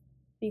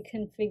the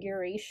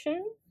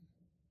configuration.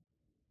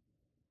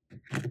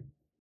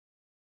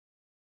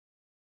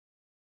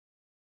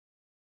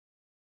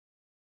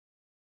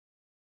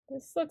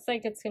 This looks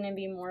like it's going to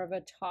be more of a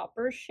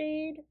topper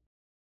shade.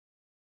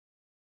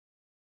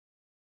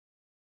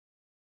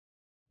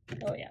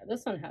 Oh yeah,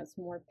 this one has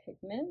more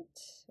pigment.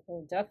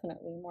 Oh,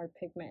 definitely more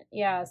pigment.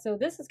 Yeah, so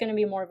this is going to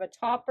be more of a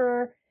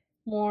topper,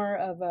 more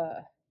of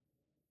a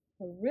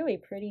really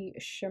pretty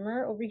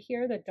shimmer over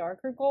here, the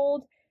darker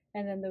gold,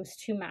 and then those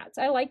 2 mattes.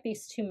 I like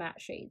these 2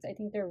 matte shades. I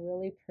think they're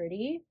really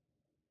pretty.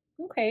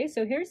 Okay,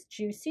 so here's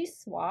Juicy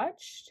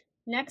swatched.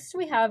 Next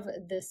we have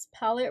this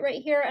palette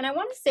right here, and I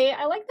want to say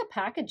I like the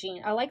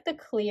packaging. I like the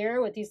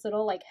clear with these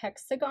little like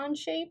hexagon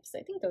shapes.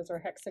 I think those are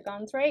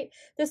hexagons, right?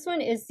 This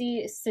one is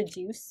the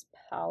Seduce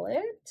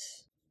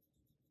palette.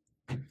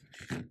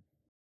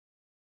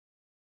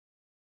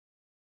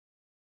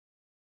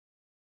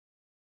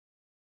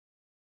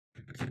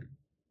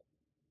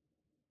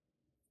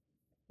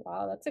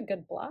 Wow, that's a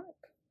good black.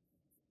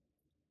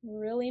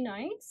 Really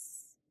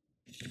nice.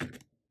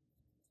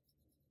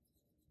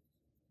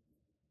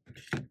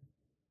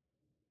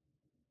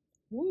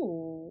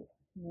 Ooh,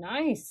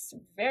 nice.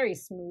 Very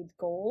smooth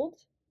gold.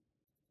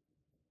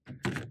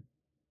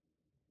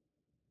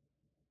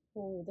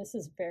 Oh, this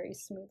is very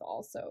smooth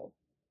also.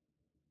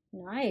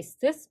 Nice.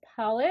 This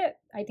palette,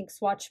 I think,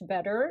 swatched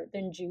better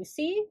than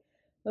Juicy.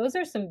 Those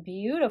are some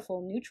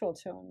beautiful neutral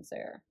tones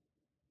there.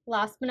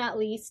 Last but not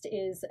least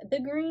is the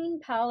green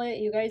palette.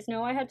 You guys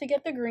know I had to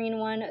get the green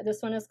one.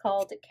 This one is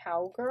called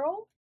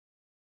Cowgirl.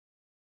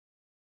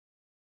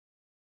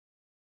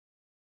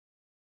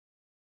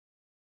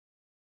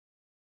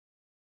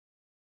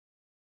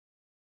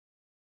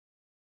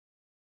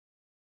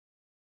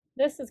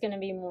 This is going to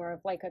be more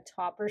of like a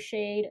topper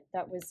shade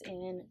that was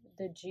in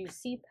the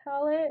Juicy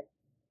palette.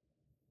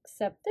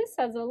 Except this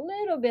has a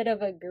little bit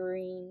of a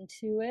green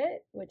to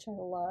it, which I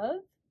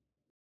love.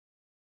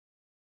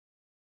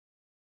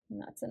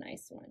 And that's a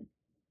nice one.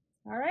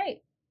 All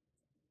right.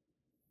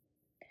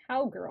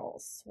 Cowgirl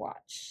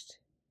swatched.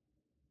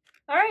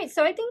 All right,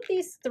 so I think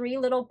these 3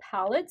 little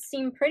palettes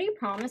seem pretty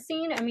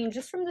promising. I mean,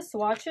 just from the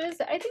swatches,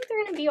 I think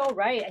they're gonna be all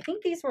right. I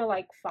think these were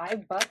like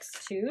 $5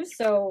 too,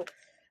 so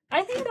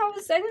I think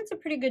it's a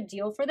pretty good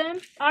deal for them.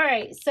 All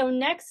right, so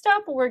next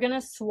up, we're gonna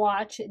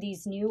swatch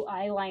these new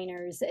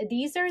eyeliners.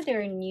 These are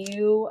their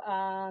new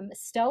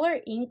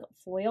Stellar Ink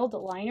foiled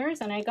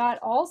liners, and I got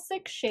all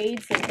 6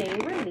 shades that they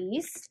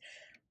released.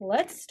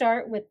 Let's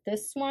start with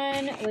this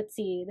one. Let's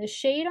see, the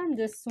shade on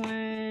this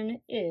one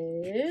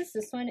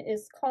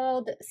is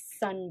called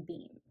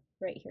Sunbeam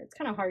right here. It's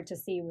kind of hard to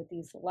see with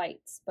these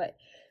lights, but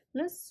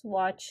I'm gonna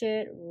swatch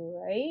it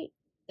right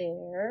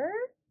there.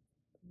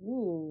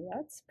 Ooh,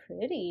 that's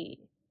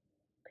pretty.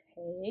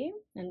 Okay,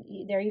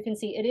 and there you can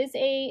see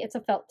it's a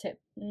felt tip,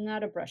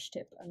 not a brush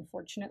tip,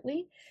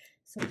 unfortunately.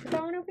 So put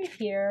that one over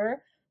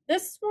here.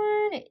 This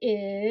one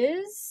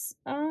is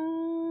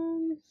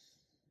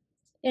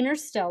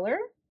Interstellar.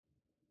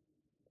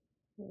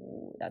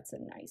 Ooh, that's a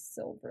nice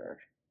silver.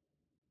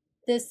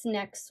 This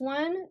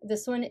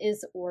one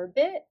is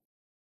Orbit.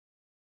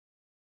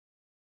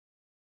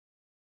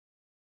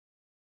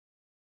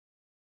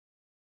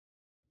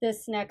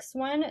 This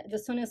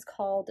one is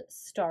called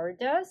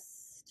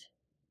Stardust.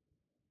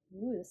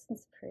 Ooh, this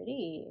one's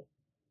pretty.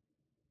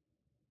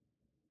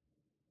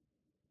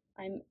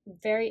 I'm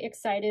very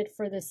excited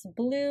for this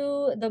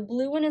blue. The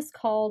blue one is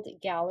called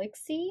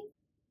Galaxy.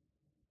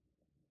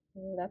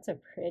 Ooh, that's a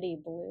pretty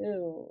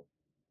blue.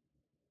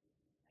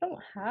 I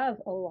don't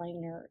have a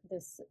liner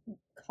this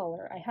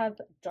color. I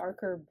have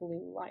darker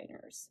blue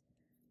liners.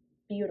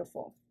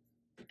 Beautiful.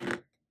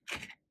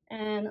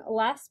 And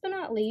last but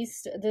not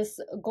least, this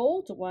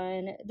gold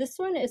one. This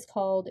one is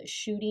called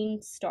Shooting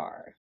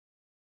Star.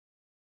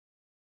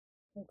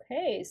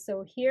 Okay,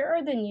 so here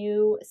are the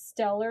new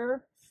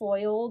Stellar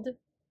Foiled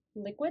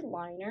Liquid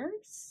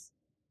Liners.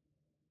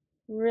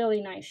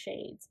 Really nice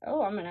shades.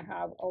 Oh, I'm gonna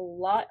have a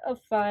lot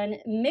of fun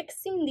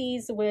mixing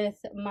these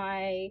with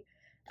my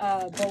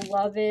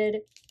beloved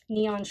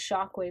Neon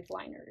Shockwave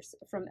liners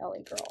from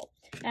LA Girl.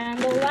 And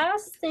the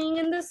last thing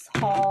in this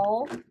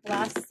haul,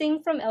 last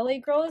thing from LA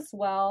Girl as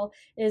well,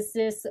 is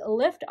this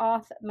Lift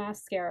Off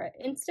Mascara.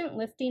 Instant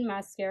Lifting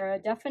Mascara,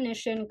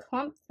 definition,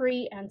 clump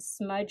free, and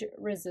smudge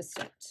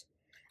resistant.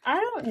 I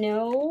don't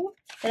know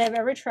that I've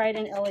ever tried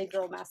an LA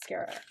Girl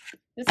mascara.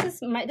 This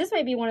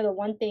might be one of the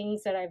one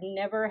things that I've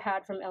never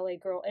had from LA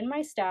Girl in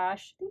my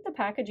stash. I think the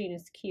packaging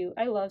is cute.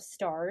 I love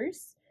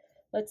stars.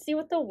 Let's see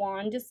what the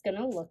wand is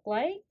gonna look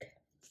like.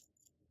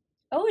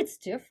 Oh, it's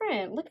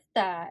different. Look at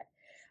that.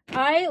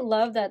 I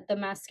love that the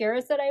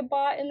mascaras that I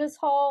bought in this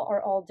haul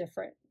are all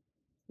different.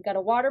 We got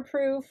a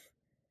waterproof,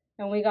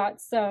 and we got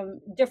some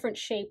different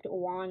shaped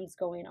wands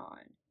going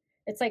on.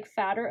 It's like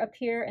fatter up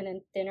here and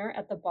then thinner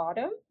at the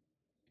bottom.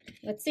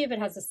 Let's see if it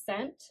has a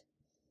scent.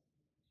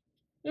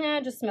 Yeah,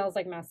 it just smells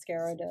like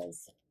mascara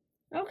does.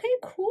 Okay,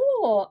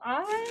 cool.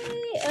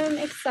 I am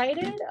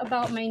excited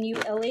about my new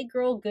LA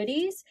Girl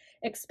goodies.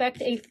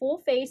 Expect a full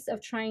face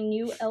of trying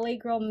new LA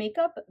Girl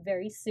makeup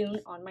very soon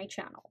on my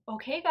channel.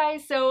 Okay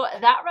guys, so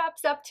that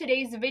wraps up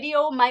today's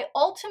video, my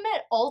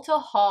ultimate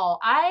Ulta haul.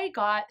 I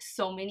got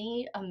so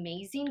many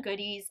amazing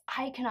goodies.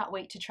 I cannot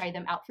wait to try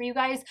them out for you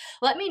guys.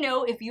 Let me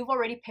know if you've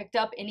already picked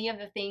up any of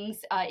the things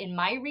in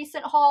my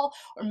recent haul,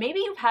 or maybe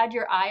you've had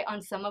your eye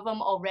on some of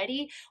them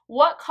already.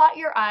 What caught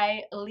your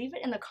eye? Leave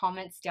it in the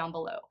comments down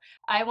below.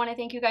 I want to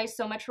thank you guys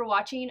so much for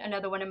watching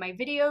another one of my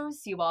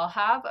videos. You all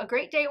have a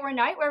great day or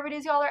night, wherever it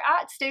is y'all are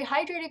at. Stay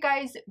hydrated,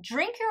 guys.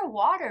 Drink your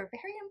water.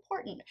 Very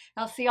important.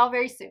 I'll see y'all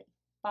very soon.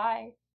 Bye.